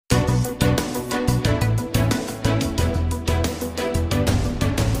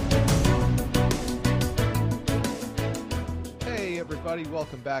everybody.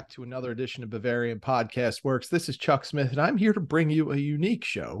 Welcome back to another edition of Bavarian Podcast Works. This is Chuck Smith, and I'm here to bring you a unique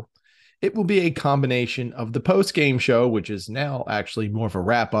show. It will be a combination of the post-game show, which is now actually more of a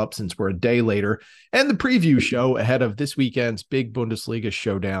wrap-up since we're a day later, and the preview show ahead of this weekend's big Bundesliga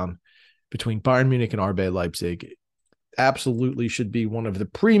showdown between Bayern Munich and RB Leipzig. Absolutely should be one of the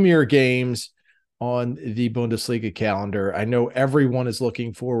premier games on the Bundesliga calendar. I know everyone is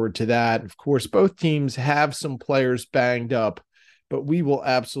looking forward to that. Of course, both teams have some players banged up, but we will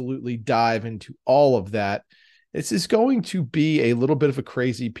absolutely dive into all of that. This is going to be a little bit of a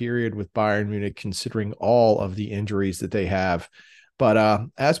crazy period with Bayern Munich, considering all of the injuries that they have. But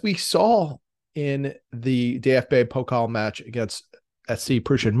as we saw in the DFB-Pokal match against SC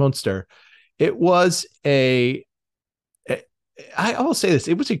Preußen Münster, it was I will say this,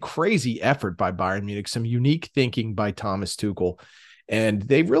 it was a crazy effort by Bayern Munich, some unique thinking by Thomas Tuchel, and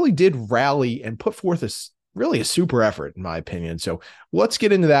they really did rally and put forth a super effort, in my opinion. So let's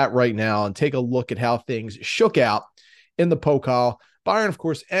get into that right now and take a look at how things shook out in the Pokal. Bayern, of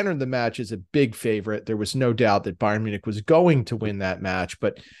course, entered the match as a big favorite. There was no doubt that Bayern Munich was going to win that match.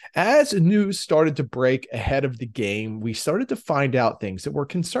 But as news started to break ahead of the game, we started to find out things that were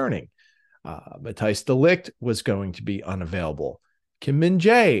concerning. Matthijs de Ligt was going to be unavailable. Kim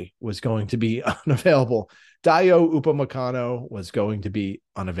Min-jae was going to be unavailable. Dayo Upamecano was going to be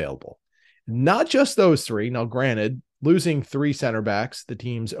unavailable. Not just those three. Now, granted, losing three center backs, the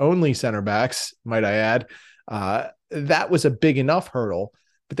team's only center backs, might I add, that was a big enough hurdle.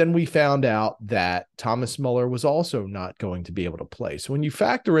 But then we found out that Thomas Müller was also not going to be able to play. So when you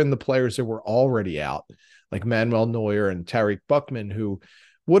factor in the players that were already out, like Manuel Neuer and Tariq Buckman, who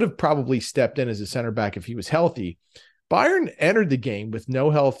would have probably stepped in as a center back if he was healthy, Bayern entered the game with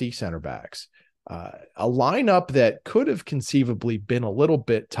no healthy center backs. A lineup that could have conceivably been a little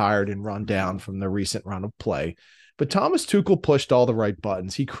bit tired and run down from the recent run of play. But Thomas Tuchel pushed all the right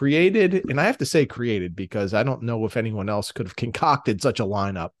buttons. He created, and I have to say created because I don't know if anyone else could have concocted such a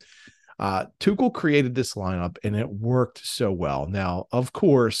lineup. Tuchel created this lineup, and it worked so well. Now, of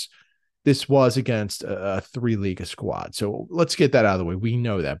course, this was against a three-Liga squad. So let's get that out of the way. We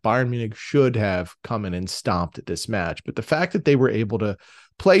know that Bayern Munich should have come in and stomped this match. But the fact that they were able to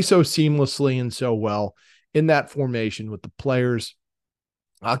play so seamlessly and so well in that formation with the players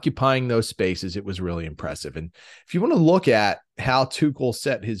occupying those spaces, it was really impressive. And if you want to look at how Tuchel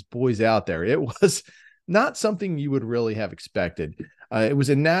set his boys out there, it was not something you would really have expected. It was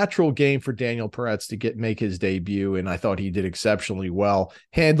a natural game for Daniel Peretz to make his debut, and I thought he did exceptionally well,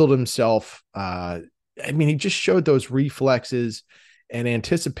 handled himself. He just showed those reflexes and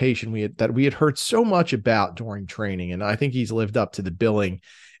anticipation that we had heard so much about during training, and I think he's lived up to the billing.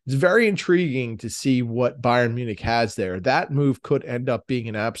 It's very intriguing to see what Bayern Munich has there. That move could end up being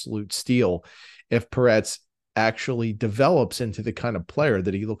an absolute steal if Peretz actually develops into the kind of player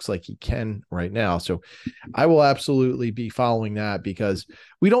that he looks like he can right now. So I will absolutely be following that because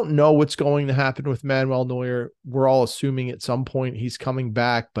we don't know what's going to happen with Manuel Neuer. We're all assuming at some point he's coming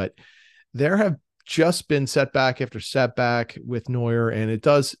back, but there have just been setback after setback with Neuer, and it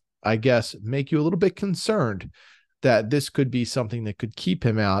does, I guess, make you a little bit concerned that this could be something that could keep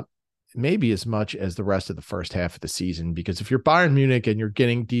him out maybe as much as the rest of the first half of the season. Because if you're Bayern Munich and you're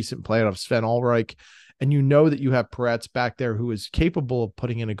getting decent play out of Sven Ulreich, and you know that you have Peretz back there who is capable of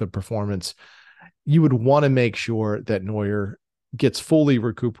putting in a good performance, you would want to make sure that Neuer gets fully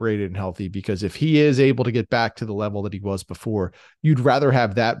recuperated and healthy, because if he is able to get back to the level that he was before, you'd rather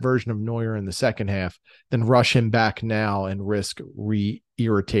have that version of Neuer in the second half than rush him back now and risk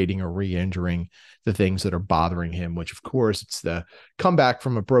re-irritating or re-injuring the things that are bothering him, which of course it's the comeback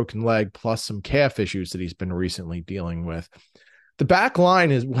from a broken leg plus some calf issues that he's been recently dealing with. The back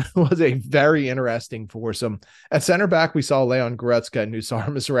line was a very interesting foursome. At center back, we saw Leon Goretzka and Nusar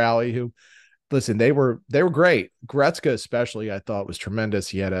Mazraoui, who, listen, they were great. Goretzka especially, I thought, was tremendous.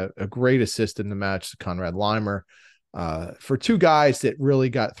 He had a great assist in the match to Konrad Laimer. For two guys that really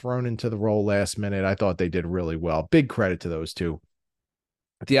got thrown into the role last minute, I thought they did really well. Big credit to those two.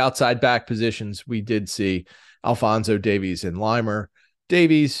 At the outside back positions, we did see Alphonso Davies and Laimer.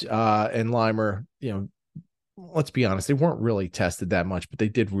 Davies and Laimer, let's be honest, they weren't really tested that much, but they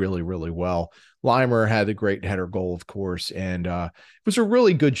did really, really well. Laimer had a great header goal, of course, and it was a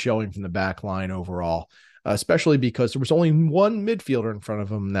really good showing from the back line overall, especially because there was only one midfielder in front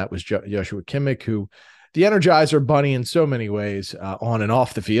of him, and that was Joshua Kimmich, who the Energizer Bunny in so many ways on and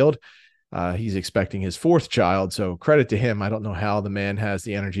off the field. He's expecting his fourth child, so credit to him. I don't know how the man has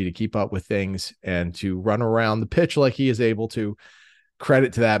the energy to keep up with things and to run around the pitch like he is able to.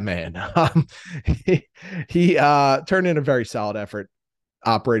 Credit to that man. He turned in a very solid effort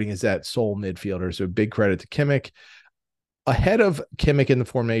operating as that sole midfielder. So big credit to Kimmich. Ahead of Kimmich in the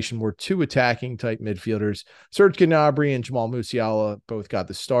formation were two attacking type midfielders. Serge Gnabry and Jamal Musiala both got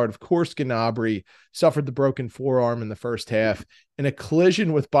the start. Of course, Gnabry suffered the broken forearm in the first half in a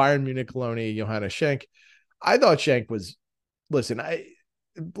collision with Bayern Munich loanee Johannes Schenk. I thought Schenk was, a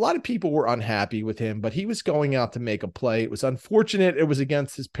lot of people were unhappy with him, but he was going out to make a play. It was unfortunate. It was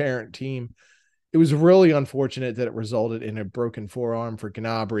against his parent team. It was really unfortunate that it resulted in a broken forearm for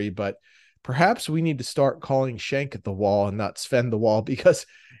Gnabry, but perhaps we need to start calling Schenk the wall and not Sven the wall, because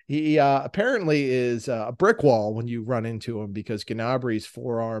he apparently is a brick wall when you run into him, because Gnabry's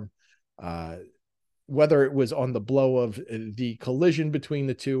forearm, whether it was on the blow of the collision between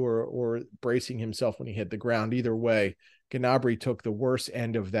the two or bracing himself when he hit the ground, either way, Gnabry took the worst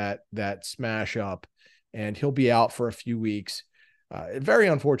end of that smash up, and he'll be out for a few weeks. Very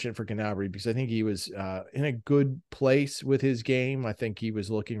unfortunate for Gnabry, because I think he was in a good place with his game. I think he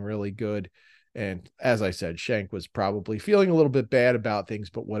was looking really good. And as I said, Schenk was probably feeling a little bit bad about things,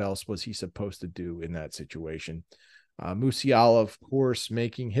 but what else was he supposed to do in that situation? Musiala, of course,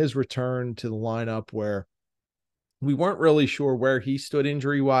 making his return to the lineup, where we weren't really sure where he stood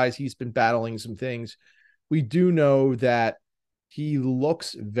injury-wise. He's been battling some things. We do know that he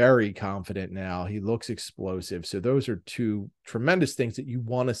looks very confident now. He looks explosive. So those are two tremendous things that you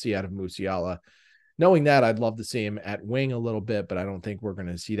want to see out of Musiala. Knowing that, I'd love to see him at wing a little bit, but I don't think we're going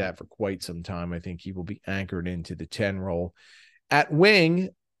to see that for quite some time. I think he will be anchored into the 10 role. At wing,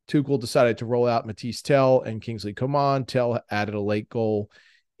 Tuchel decided to roll out Matisse Tell and Kingsley Coman. Tell added a late goal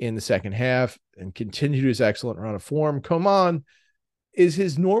in the second half and continued his excellent run of form. Coman was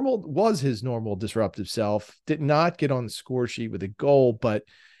his normal disruptive self, did not get on the score sheet with a goal, but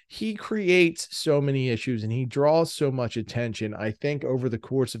he creates so many issues and he draws so much attention. I think over the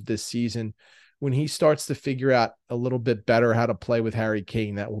course of this season, when he starts to figure out a little bit better how to play with Harry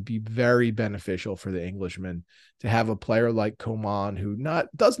Kane, that will be very beneficial for the Englishman, to have a player like Coman who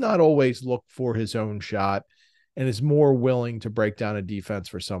does not always look for his own shot and is more willing to break down a defense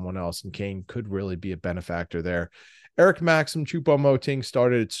for someone else. And Kane could really be a benefactor there. Eric Maxim Choupo-Moting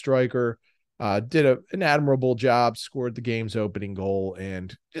started at striker, did an admirable job, scored the game's opening goal,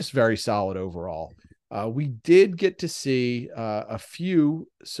 and just very solid overall. We did get to see a few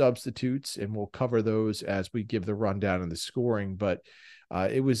substitutes, and we'll cover those as we give the rundown of the scoring, but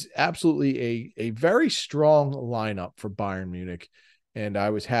it was absolutely a very strong lineup for Bayern Munich, and I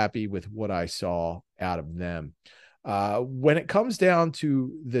was happy with what I saw out of them. When it comes down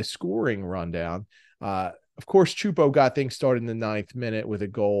to the scoring rundown, of course, Choupo got things started in the 9th minute with a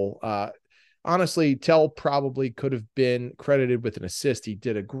goal. Honestly, Tell probably could have been credited with an assist. He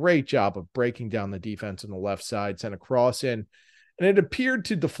did a great job of breaking down the defense on the left side, sent a cross in, and it appeared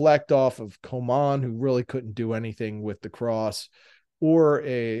to deflect off of Coman, who really couldn't do anything with the cross, or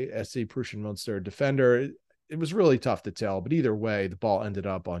a SC Preußen Münster defender. It was really tough to tell, but either way, the ball ended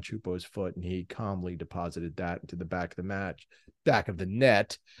up on Choupo's foot, and he calmly deposited that into the back of the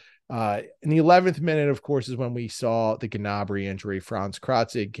net. In the 11th minute, of course, is when we saw the Gnabry injury. Franz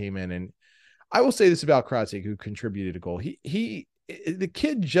Kratzig came in, and I will say this about Kratzig, who contributed a goal. The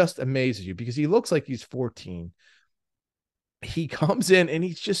kid just amazes you, because he looks like he's 14. He comes in and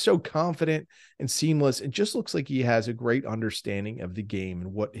he's just so confident and seamless. It just looks like he has a great understanding of the game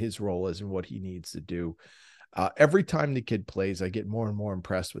and what his role is and what he needs to do. Every time the kid plays, I get more and more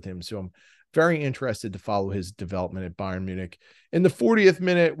impressed with him. So I'm very interested to follow his development at Bayern Munich. In the 40th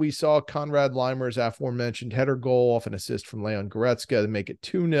minute, we saw Konrad Laimer's aforementioned header goal off an assist from Leon Goretzka to make it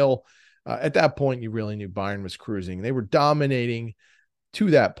 2-0. At that point, you really knew Bayern was cruising. They were dominating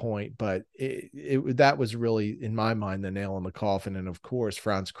to that point, but that was really, in my mind, the nail in the coffin. And of course,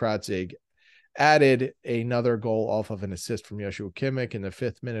 Franz Kratzig added another goal off of an assist from Joshua Kimmich in the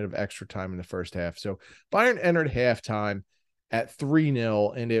 5th minute of extra time in the first half. So Bayern entered halftime at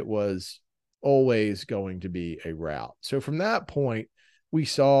 3-0, and it was always going to be a rout. So from that point, we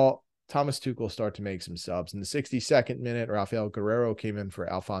saw Thomas Tuchel start to make some subs. In the 62nd minute, Rafael Guerrero came in for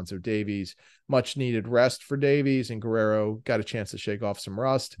Alphonso Davies. Much needed rest for Davies, and Guerrero got a chance to shake off some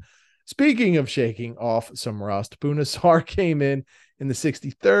rust. Speaking of shaking off some rust, Bouna Sarr came in the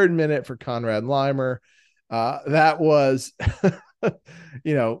 63rd minute for Konrad Laimer. That was,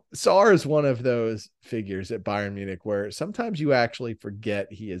 Sarr is one of those figures at Bayern Munich where sometimes you actually forget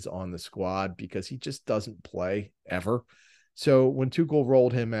he is on the squad because he just doesn't play ever. So when Tuchel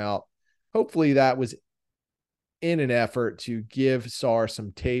rolled him out, hopefully that was in an effort to give Sarr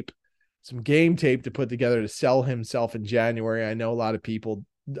some game tape to put together to sell himself in January. I know a lot of people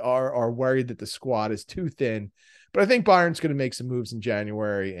are worried that the squad is too thin, but I think Bayern's going to make some moves in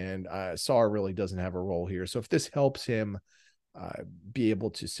January, and Sarr really doesn't have a role here. So if this helps him be able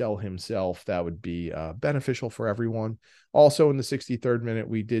to sell himself, that would be beneficial for everyone. Also, in the 63rd minute,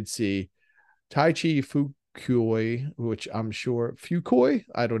 we did see Taichi Fukui, which I'm sure Fukui,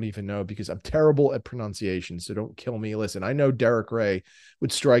 I don't even know because I'm terrible at pronunciation. So don't kill me. Listen, I know Derek Ray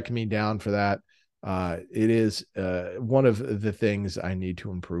would strike me down for that. It is one of the things I need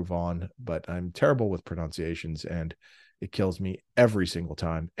to improve on, but I'm terrible with pronunciations and it kills me every single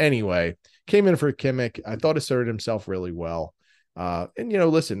time. Anyway, came in for Kimmich. I thought asserted himself really well. And,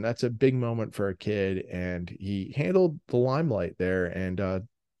 listen, that's a big moment for a kid, and he handled the limelight there and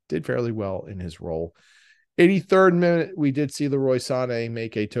did fairly well in his role. 83rd minute, we did see Leroy Sané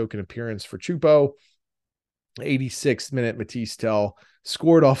make a token appearance for Chupo. 86th minute, Matisse Tell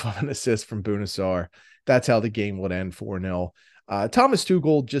scored off of an assist from Bunasar. That's how the game would end 4-0. Thomas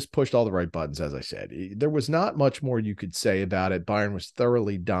Tuchel just pushed all the right buttons, as I said. There was not much more you could say about it. Bayern was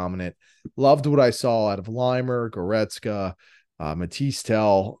thoroughly dominant. Loved what I saw out of Leimer, Goretzka, Matisse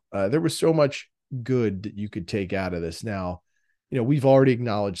Tell. There was so much good that you could take out of this. Now, we've already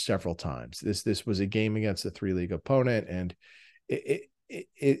acknowledged several times this was a game against a 3-league opponent, and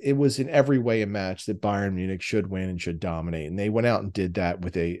it was in every way a match that Bayern Munich should win and should dominate. And they went out and did that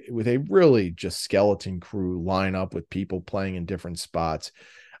with a really just skeleton crew lineup with people playing in different spots.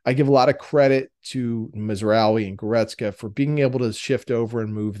 I give a lot of credit to Mazraoui and Goretzka for being able to shift over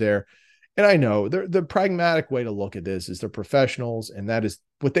and move there. And I know the pragmatic way to look at this is they're professionals, and that is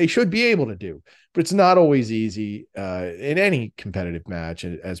what they should be able to do. But it's not always easy in any competitive match.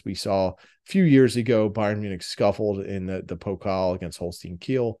 And as we saw a few years ago, Bayern Munich scuffled in the Pokal against Holstein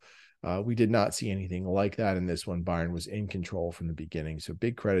Kiel. We did not see anything like that in this one. Bayern was in control from the beginning. So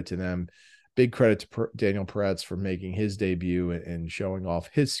big credit to them. Big credit to Daniel Peretz for making his debut and showing off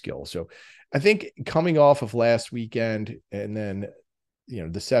his skill. So I think coming off of last weekend and then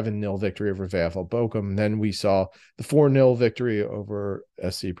the 7-0 victory over VfL Bochum. Then we saw the 4-0 victory over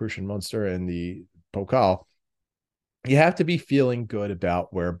SC Preußen Münster in the Pokal. You have to be feeling good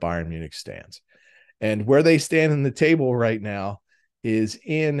about where Bayern Munich stands. And where they stand in the table right now is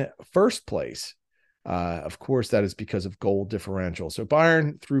in first place. Of course, that is because of goal differential. So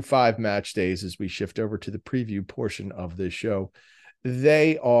Bayern, through 5 match days, as we shift over to the preview portion of this show,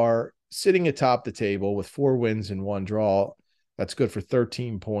 they are sitting atop the table with 4 wins and 1 draw. That's good for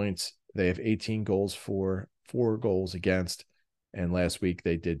 13 points. They have 18 goals for, 4 goals against. And last week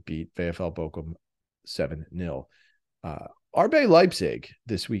they did beat VfL Bochum 7-0. RB Leipzig,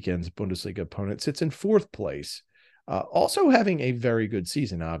 this weekend's Bundesliga opponent, sits in 4th place. Also having a very good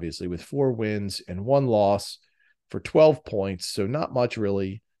season, obviously, with 4 wins and 1 loss for 12 points. So not much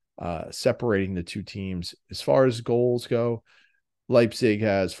really separating the two teams. As far as goals go, Leipzig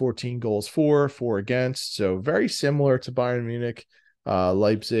has 14 goals for, 4 against. So very similar to Bayern Munich.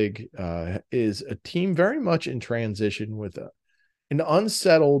 Leipzig is a team very much in transition with an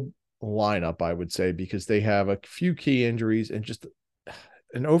unsettled lineup, I would say, because they have a few key injuries and just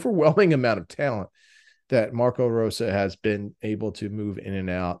an overwhelming amount of talent that Marco Rose has been able to move in and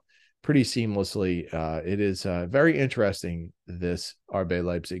out pretty seamlessly. It is very interesting, this RB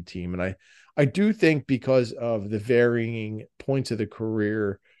Leipzig team. And I do think because of the varying points of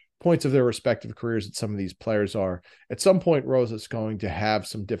their respective careers that some of these players are, at some point, Rose is going to have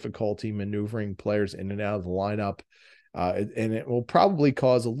some difficulty maneuvering players in and out of the lineup. And it will probably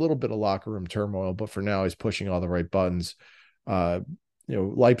cause a little bit of locker room turmoil, but for now, he's pushing all the right buttons.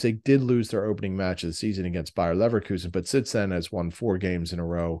 Leipzig did lose their opening match of the season against Bayer Leverkusen, but since then has won 4 games in a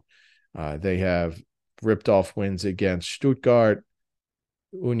row. They have ripped off wins against Stuttgart,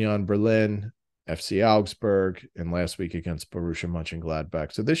 Union Berlin, FC Augsburg, and last week against Borussia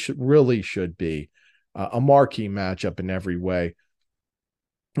Mönchengladbach. So this should be a marquee matchup in every way.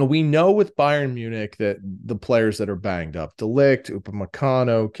 We know with Bayern Munich that the players that are banged up, De Ligt,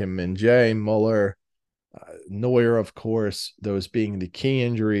 Upamecano, Kim Min-jae, Muller, Neuer, of course, those being the key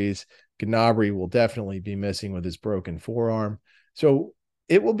injuries. Gnabry will definitely be missing with his broken forearm. So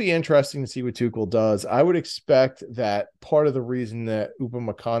it will be interesting to see what Tuchel does. I would expect that part of the reason that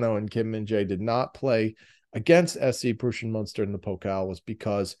Upamecano and Kim Min-jae did not play against SC Preußen Münster in the Pokal was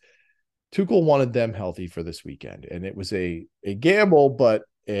because Tuchel wanted them healthy for this weekend. And it was a gamble, but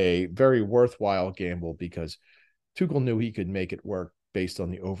a very worthwhile gamble because Tuchel knew he could make it work based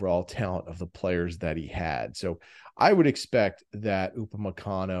on the overall talent of the players that he had. So I would expect that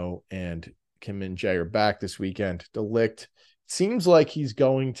Upamecano and Kim Min-jae are back this weekend. De Ligt seems like he's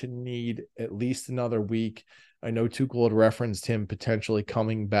going to need at least another week. I know Tuchel had referenced him potentially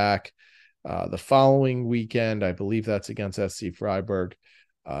coming back the following weekend. I believe that's against SC Freiburg.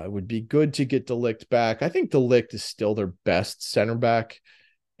 It would be good to get De Ligt back. I think De Ligt is still their best center back.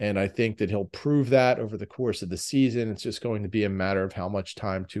 And I think that he'll prove that over the course of the season. It's just going to be a matter of how much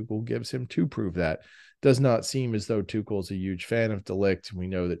time Tuchel gives him to prove that. Does not seem as though Tuchel's a huge fan of De Ligt. We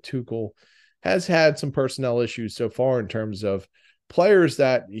know that Tuchel has had some personnel issues so far in terms of players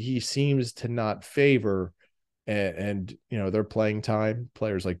that he seems to not favor. And their playing time,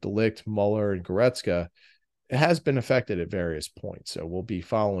 players like De Ligt, Muller, and Goretzka, has been affected at various points. So we'll be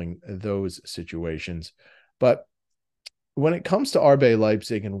following those situations. But when it comes to RB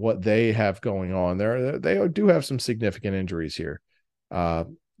Leipzig and what they have going on, they do have some significant injuries here.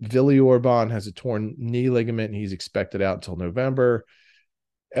 Willi Orban has a torn knee ligament, and he's expected out until November.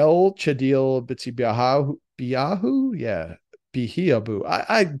 El Chadil Biahu, yeah,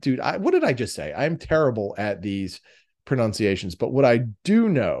 Bihiabu. Dude, what did I just say? I'm terrible at these pronunciations, but what I do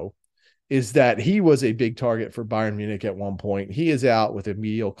know is that he was a big target for Bayern Munich at one point. He is out with a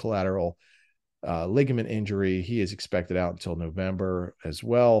medial collateral ligament injury. He is expected out until November as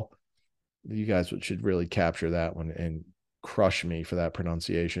well. You guys should really capture that one and crush me for that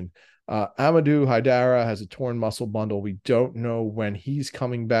pronunciation. Amadou Haidara has a torn muscle bundle. We don't know when he's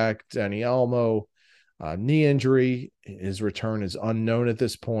coming back. Dani Olmo, knee injury. His return is unknown at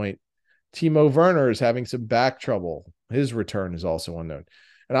this point. Timo Werner is having some back trouble. His return is also unknown.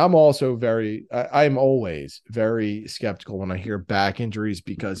 And I'm also I'm always very skeptical when I hear back injuries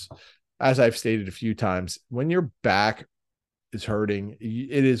because, as I've stated a few times, when your back is hurting,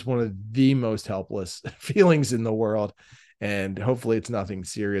 it is one of the most helpless feelings in the world. And hopefully it's nothing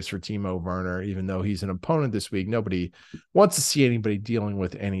serious for Timo Werner, even though he's an opponent this week. Nobody wants to see anybody dealing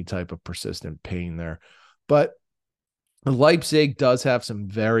with any type of persistent pain there. But Leipzig does have some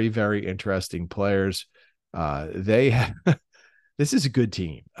very, very interesting players. This is a good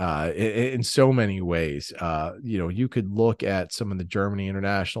team in so many ways. You could look at some of the Germany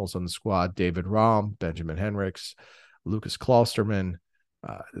internationals on the squad: David Raum, Benjamin Henrichs, Lucas Klostermann.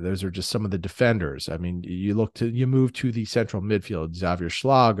 Those are just some of the defenders. I mean, you move to the central midfield: Xavier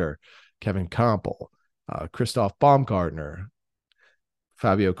Schlager, Kevin Campbell, Christoph Baumgartner,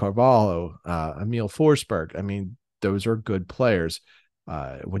 Fabio Carvalho, Emil Forsberg. I mean, those are good players.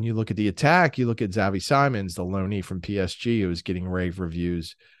 When you look at the attack, you look at Xavi Simons, the loanee from PSG, who's getting rave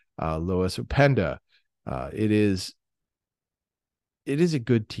reviews. Lois Openda. It is a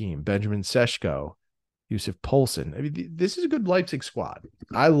good team. Benjamin Seshko, Yusuf Poulsen. I mean, this is a good Leipzig squad.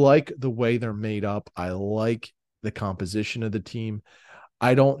 I like the way they're made up. I like the composition of the team.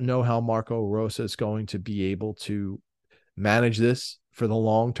 I don't know how Marco Rose is going to be able to manage this for the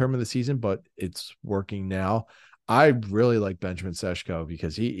long term of the season, but it's working now. I really like Benjamin Seshko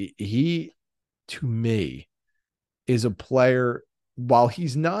because he to me is a player. While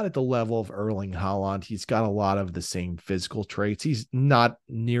he's not at the level of Erling Haaland, he's got a lot of the same physical traits. He's not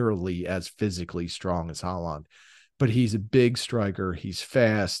nearly as physically strong as Haaland, but he's a big striker. He's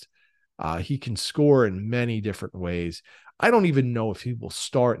fast. He can score in many different ways. I don't even know if he will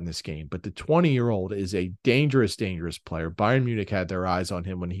start in this game, but the 20-year-old is a dangerous, dangerous player. Bayern Munich had their eyes on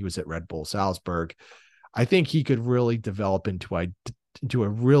him when he was at Red Bull Salzburg. I think he could really develop into a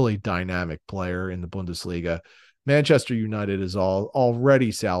really dynamic player in the Bundesliga. Manchester United is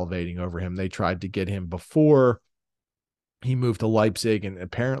already salivating over him. They tried to get him before he moved to Leipzig, and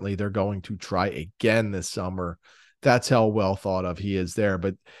apparently they're going to try again this summer. That's how well thought of he is there.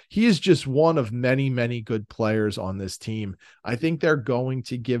 But he is just one of many, many good players on this team. I think they're going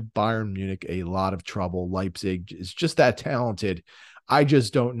to give Bayern Munich a lot of trouble. Leipzig is just that talented. I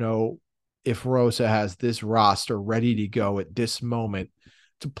just don't know if Rosa has this roster ready to go at this moment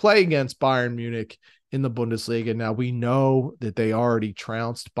to play against Bayern Munich in the Bundesliga. Now, we know that they already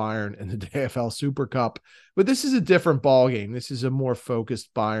trounced Bayern in the DFL Super Cup, but this is a different ballgame. This is a more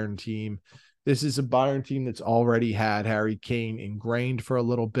focused Bayern team. This is a Bayern team that's already had Harry Kane ingrained for a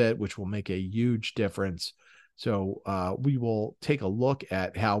little bit, which will make a huge difference. So we will take a look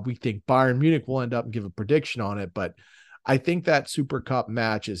at how we think Bayern Munich will end up and give a prediction on it. But I think that Super Cup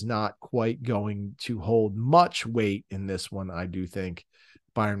match is not quite going to hold much weight in this one. I do think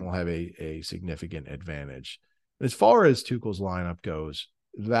Bayern will have a significant advantage. As far as Tuchel's lineup goes,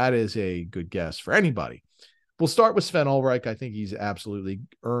 that is a good guess for anybody. We'll start with Sven Ulreich. I think he's absolutely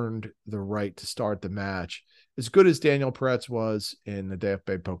earned the right to start the match. As good as Daniel Peretz was in the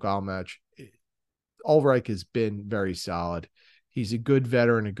DFB-Pokal match, Ulreich has been very solid. He's a good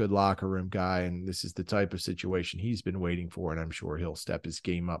veteran, a good locker room guy, and this is the type of situation he's been waiting for, and I'm sure he'll step his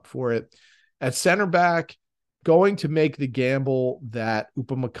game up for it. At center back, going to make the gamble that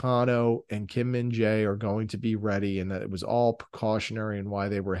Upamecano and Kim Min-jae are going to be ready and that it was all precautionary and why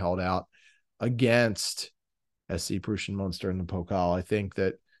they were held out against SC Preußen Münster in the Pokal. I think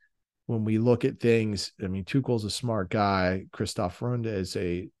that when we look at things, I mean, Tuchel's a smart guy. Christoph Runde is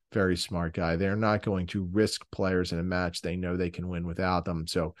a very smart guy. They're not going to risk players in a match they know they can win without them.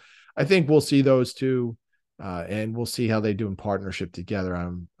 So I think we'll see those two, and we'll see how they do in partnership together.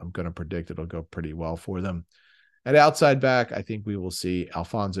 I'm going to predict it'll go pretty well for them. At outside back, I think we will see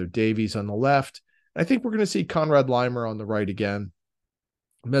Alphonso Davies on the left. I think we're going to see Konrad Laimer on the right again.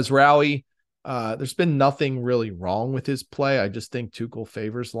 Mesraoui, there's been nothing really wrong with his play. I just think Tuchel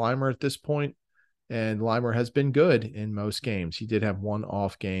favors Laimer at this point, and Laimer has been good in most games. He did have one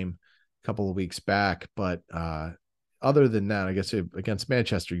off game a couple of weeks back, but other than that, I guess against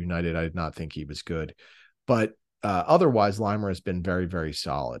Manchester United, I did not think he was good. But otherwise, Laimer has been very, very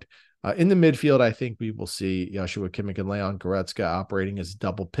solid. In the midfield, I think we will see Joshua Kimmich and Leon Goretzka operating as a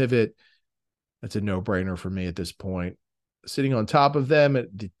double pivot. That's a no-brainer for me at this point. Sitting on top of them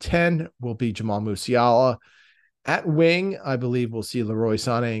at the 10 will be Jamal Musiala. At wing, I believe we'll see Leroy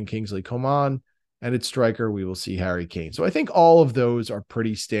Sané and Kingsley Coman. And at striker, we will see Harry Kane. So I think all of those are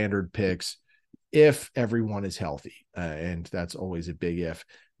pretty standard picks if everyone is healthy. And that's always a big if.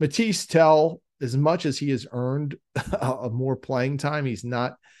 Matisse Tell, as much as he has earned a more playing time, he's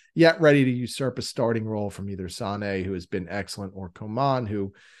not yet ready to usurp a starting role from either Sané, who has been excellent, or Coman,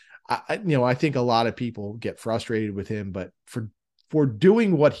 who I think a lot of people get frustrated with him, but for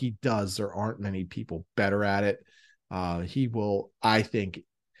doing what he does, there aren't many people better at it. He will, I think,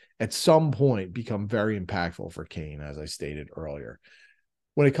 at some point become very impactful for Kane, as I stated earlier.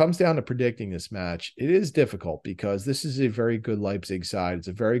 When it comes down to predicting this match, it is difficult because this is a very good Leipzig side. It's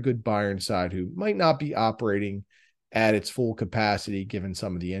a very good Bayern side who might not be operating at its full capacity given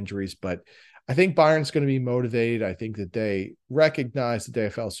some of the injuries, but I think Bayern's going to be motivated. I think that they recognize the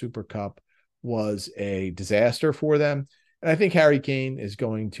DFL Super Cup was a disaster for them. And I think Harry Kane is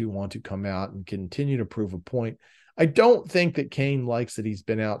going to want to come out and continue to prove a point. I don't think that Kane likes that he's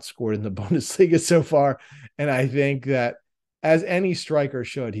been outscored in the Bundesliga so far. And I think that, as any striker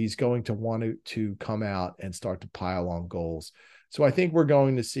should, he's going to want to come out and start to pile on goals. So I think we're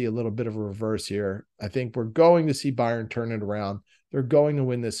going to see a little bit of a reverse here. I think we're going to see Bayern turn it around. They're going to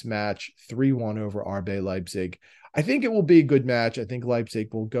win this match 3-1 over RB Leipzig. I think it will be a good match. I think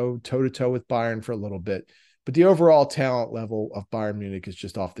Leipzig will go toe-to-toe with Bayern for a little bit. But the overall talent level of Bayern Munich is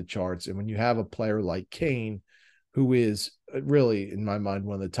just off the charts. And when you have a player like Kane, who is really, in my mind,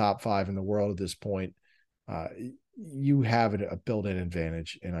 one of the top 5 in the world at this point, you have a built-in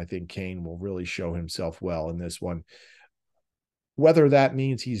advantage. And I think Kane will really show himself well in this one. Whether that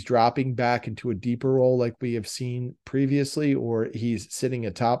means he's dropping back into a deeper role like we have seen previously, or he's sitting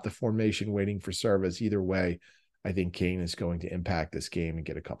atop the formation waiting for service, either way, I think Kane is going to impact this game and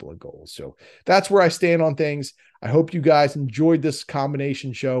get a couple of goals. So that's where I stand on things. I hope you guys enjoyed this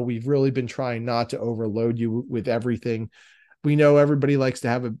combination show. We've really been trying not to overload you with everything. We know everybody likes to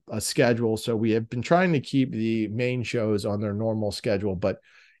have a schedule, so we have been trying to keep the main shows on their normal schedule. But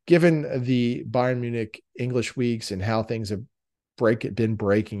given the Bayern Munich English weeks and how things have been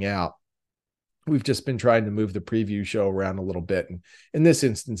breaking out, we've just been trying to move the preview show around a little bit, and in this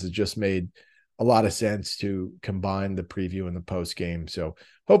instance it just made a lot of sense to combine the preview and the post game. So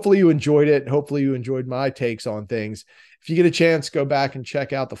hopefully you enjoyed it. Hopefully you enjoyed my takes on things. If you get a chance, go back and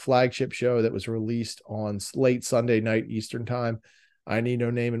check out the flagship show that was released on late Sunday night Eastern time. I Need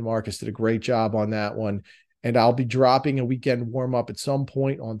No Name and Marcus did a great job on that one. And I'll be dropping a weekend warm-up at some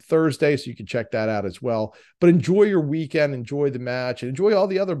point on Thursday, so you can check that out as well. But enjoy your weekend, enjoy the match, and enjoy all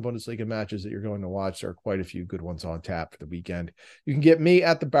the other Bundesliga matches that you're going to watch. There are quite a few good ones on tap for the weekend. You can get me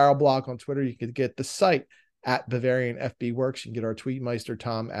at the Barrel Block on Twitter. You can get the site at Bavarian FB Works. You can get our Tweetmeister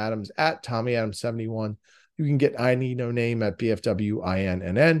Tom Adams at TommyAdams71. You can get I Need No Name at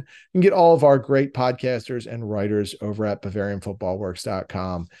BFWINNN. You can get all of our great podcasters and writers over at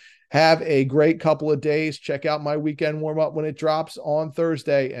BavarianFootballWorks.com. Have a great couple of days. Check out my weekend warm-up when it drops on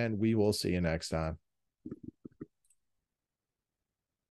Thursday, and we will see you next time.